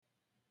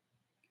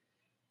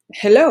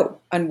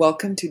Hello, and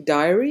welcome to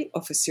Diary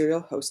of a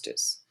Serial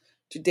Hostess.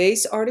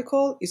 Today's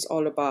article is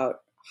all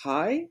about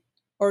high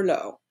or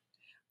low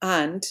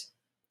and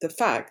the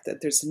fact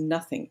that there's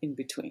nothing in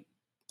between.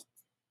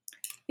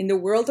 In the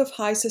world of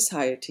high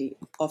society,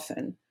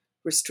 often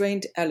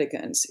restrained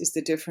elegance is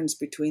the difference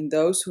between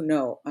those who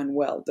know and,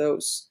 well,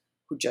 those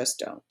who just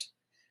don't.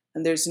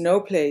 And there's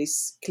no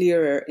place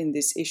clearer in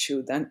this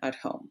issue than at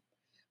home.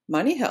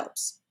 Money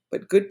helps,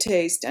 but good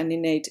taste and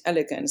innate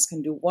elegance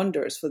can do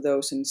wonders for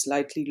those in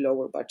slightly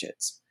lower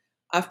budgets.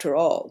 After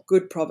all,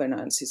 good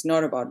provenance is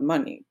not about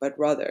money, but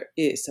rather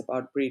is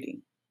about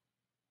breeding.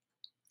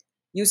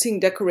 Using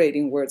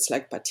decorating words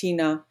like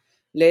patina,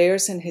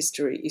 layers, and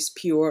history is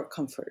pure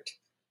comfort.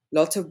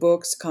 Lots of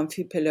books,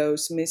 comfy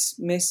pillows,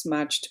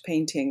 mismatched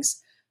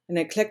paintings, and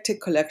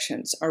eclectic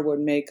collections are what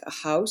make a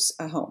house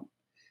a home.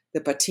 The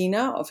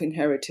patina of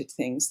inherited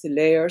things, the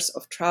layers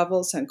of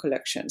travels and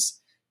collections,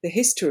 the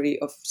history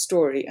of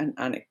story and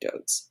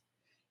anecdotes.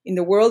 In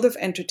the world of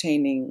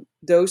entertaining,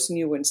 those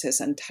nuances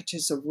and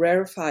touches of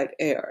rarefied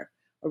air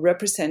are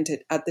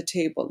represented at the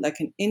table like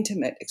an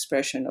intimate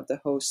expression of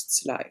the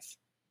host's life.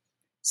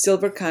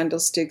 Silver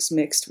candlesticks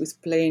mixed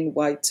with plain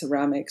white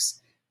ceramics,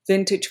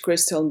 vintage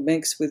crystal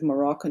mixed with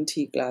Moroccan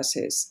tea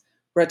glasses,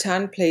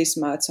 rattan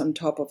placemats on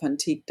top of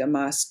antique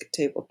damask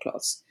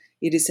tablecloths.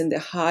 It is in the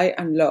high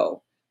and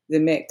low, the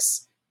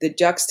mix, the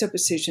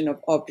juxtaposition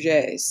of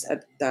objets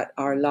that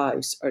our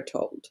lives are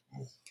told.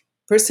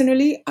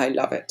 Personally, I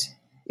love it.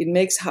 It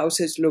makes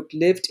houses look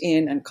lived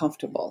in and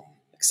comfortable,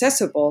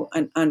 accessible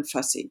and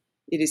unfussy.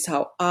 It is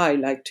how I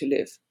like to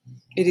live.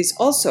 It is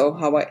also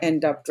how I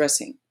end up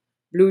dressing.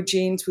 Blue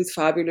jeans with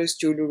fabulous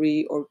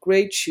jewelry, or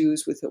great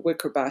shoes with a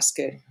wicker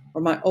basket,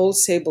 or my old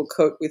sable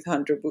coat with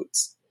hunter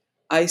boots.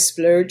 I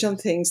splurge on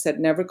things that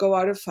never go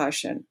out of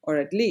fashion, or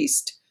at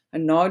least are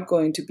not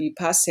going to be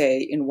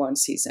passe in one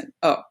season.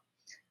 Oh,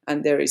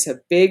 and there is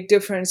a big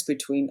difference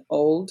between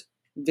old,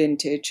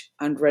 vintage,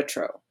 and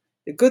retro.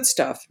 The good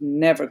stuff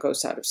never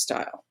goes out of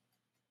style.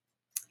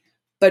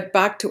 But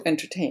back to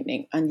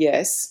entertaining. And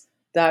yes,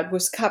 that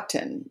was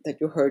Captain that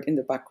you heard in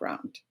the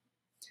background.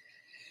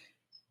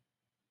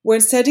 When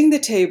setting the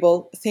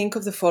table, think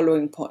of the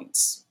following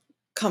points.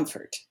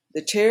 Comfort.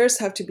 The chairs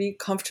have to be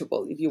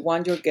comfortable if you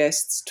want your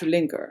guests to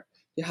linger.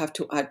 You have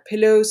to add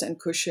pillows and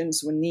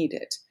cushions when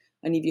needed.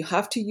 And if you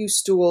have to use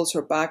stools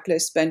or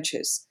backless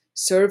benches,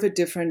 serve dessert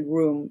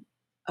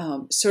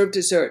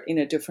in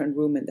a different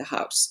room in the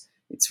house.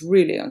 It's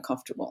really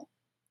uncomfortable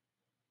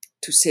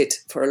to sit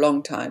for a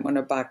long time on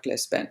a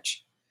backless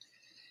bench.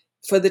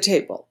 For the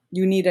table,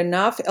 you need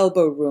enough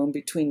elbow room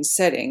between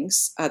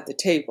settings at the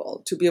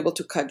table to be able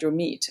to cut your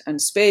meat,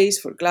 and space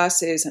for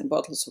glasses and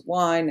bottles of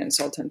wine and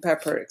salt and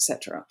pepper,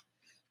 etc.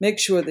 Make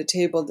sure the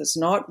table does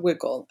not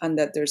wiggle and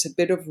that there's a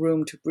bit of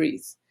room to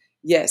breathe.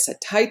 Yes, a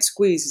tight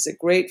squeeze is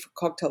great for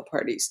cocktail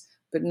parties,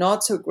 but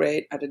not so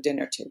great at a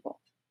dinner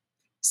table.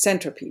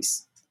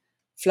 Centerpiece.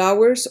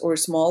 Flowers or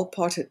small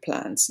potted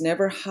plants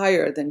never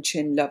higher than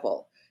chin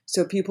level,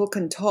 so people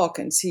can talk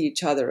and see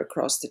each other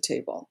across the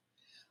table.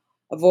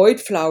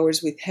 Avoid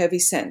flowers with heavy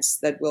scents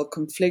that will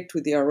conflict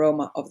with the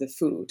aroma of the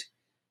food.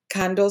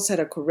 Candles at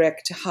a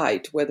correct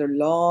height, whether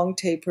long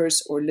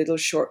tapers or little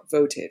short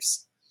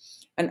votives.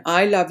 And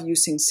I love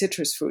using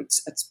citrus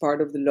fruits as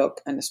part of the look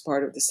and as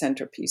part of the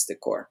centerpiece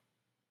decor.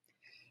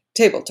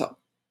 Tabletop.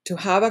 To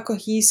have a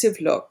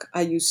cohesive look,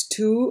 I use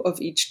two of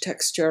each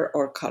texture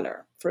or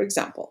color. For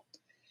example,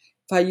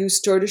 if I use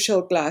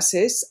tortoiseshell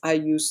glasses, I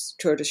use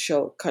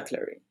tortoiseshell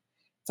cutlery.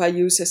 If I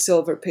use a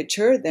silver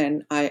pitcher,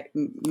 then I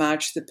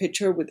match the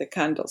pitcher with the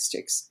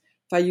candlesticks.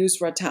 If I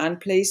use rattan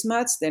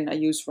placemats, then I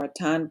use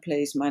rattan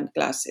placemat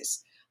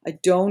glasses. I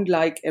don't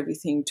like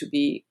everything to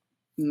be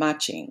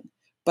matching,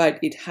 but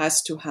it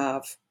has to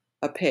have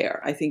a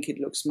pair. I think it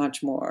looks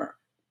much more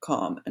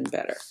calm and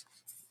better.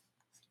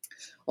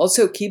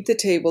 Also, keep the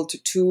table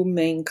to two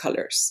main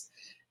colors.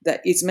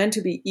 That it's meant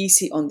to be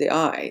easy on the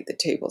eye, the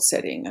table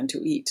setting, and to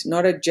eat,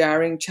 not a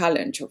jarring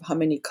challenge of how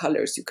many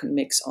colors you can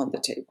mix on the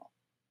table.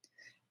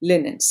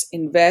 Linens.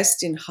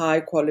 Invest in high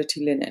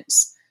quality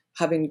linens.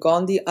 Having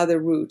gone the other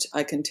route,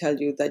 I can tell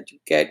you that you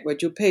get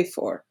what you pay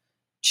for.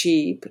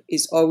 Cheap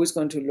is always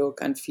going to look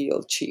and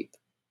feel cheap.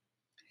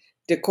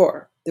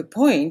 Decor. The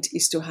point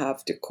is to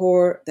have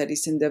decor that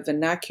is in the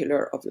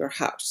vernacular of your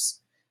house,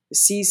 the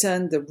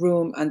season, the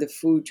room, and the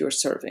food you're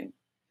serving.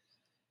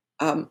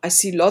 I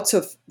see lots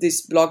of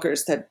these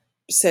bloggers that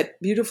set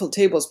beautiful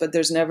tables, but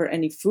there's never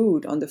any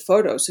food on the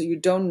photo, so you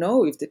don't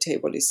know if the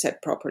table is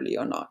set properly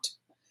or not.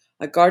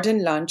 A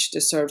garden lunch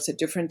deserves a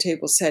different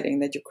table setting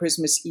than your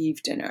Christmas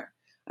Eve dinner,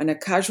 and a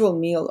casual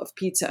meal of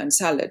pizza and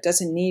salad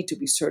doesn't need to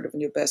be served on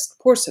your best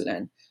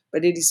porcelain,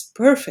 but it is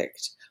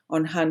perfect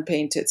on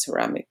hand-painted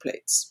ceramic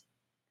plates.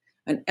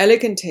 An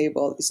elegant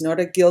table is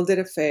not a gilded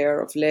affair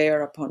of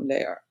layer upon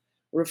layer.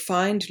 A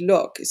refined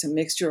look is a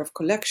mixture of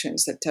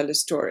collections that tell a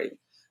story,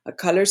 a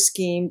color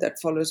scheme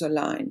that follows a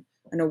line,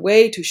 and a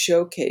way to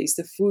showcase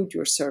the food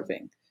you're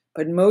serving.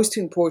 But most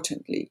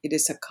importantly, it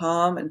is a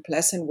calm and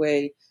pleasant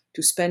way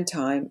to spend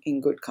time in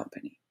good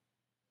company.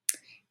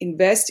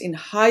 Invest in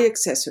high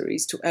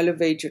accessories to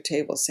elevate your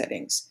table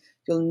settings.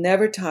 You'll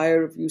never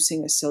tire of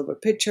using a silver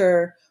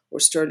pitcher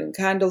or sterling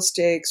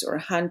candlesticks or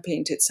a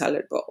hand-painted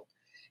salad bowl.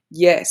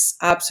 Yes,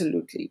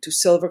 absolutely, to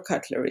silver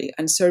cutlery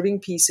and serving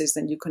pieces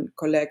that you can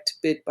collect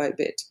bit by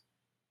bit.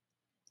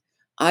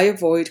 I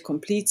avoid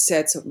complete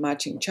sets of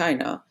matching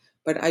china,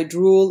 but I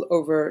drool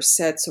over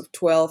sets of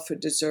 12 for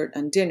dessert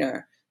and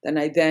dinner that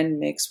I then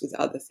mix with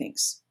other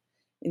things.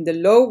 In the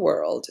low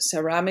world,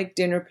 ceramic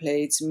dinner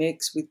plates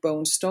mix with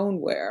bone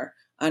stoneware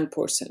and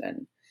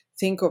porcelain.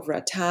 Think of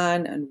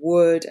rattan and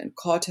wood and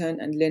cotton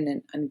and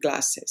linen and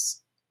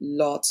glasses.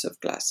 Lots of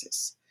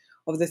glasses.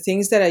 Of the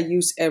things that I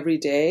use every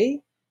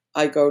day,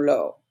 I go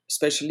low,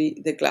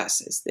 especially the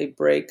glasses. They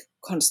break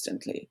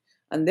constantly,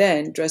 and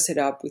then dress it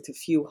up with a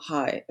few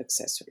high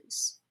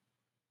accessories.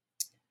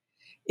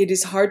 It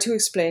is hard to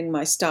explain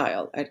my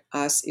style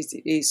as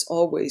it is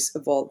always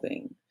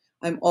evolving.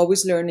 I'm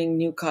always learning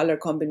new color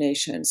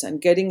combinations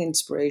and getting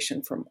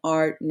inspiration from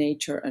art,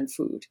 nature, and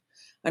food.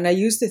 And I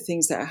use the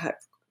things that I have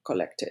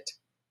collected.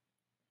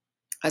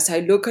 As I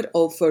look at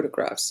old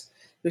photographs,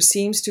 there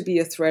seems to be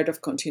a thread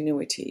of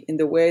continuity in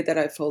the way that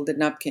I fold the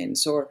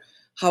napkins or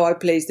how I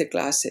place the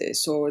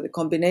glasses or the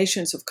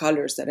combinations of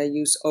colors that I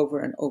use over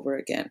and over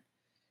again.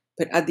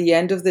 But at the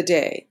end of the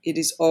day, it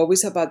is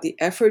always about the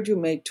effort you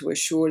make to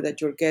assure that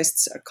your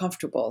guests are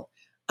comfortable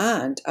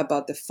and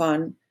about the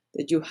fun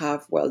that you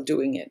have while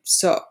doing it.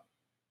 So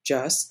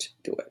just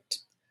do it.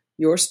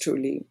 Yours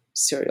truly,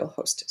 Serial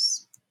Hostess.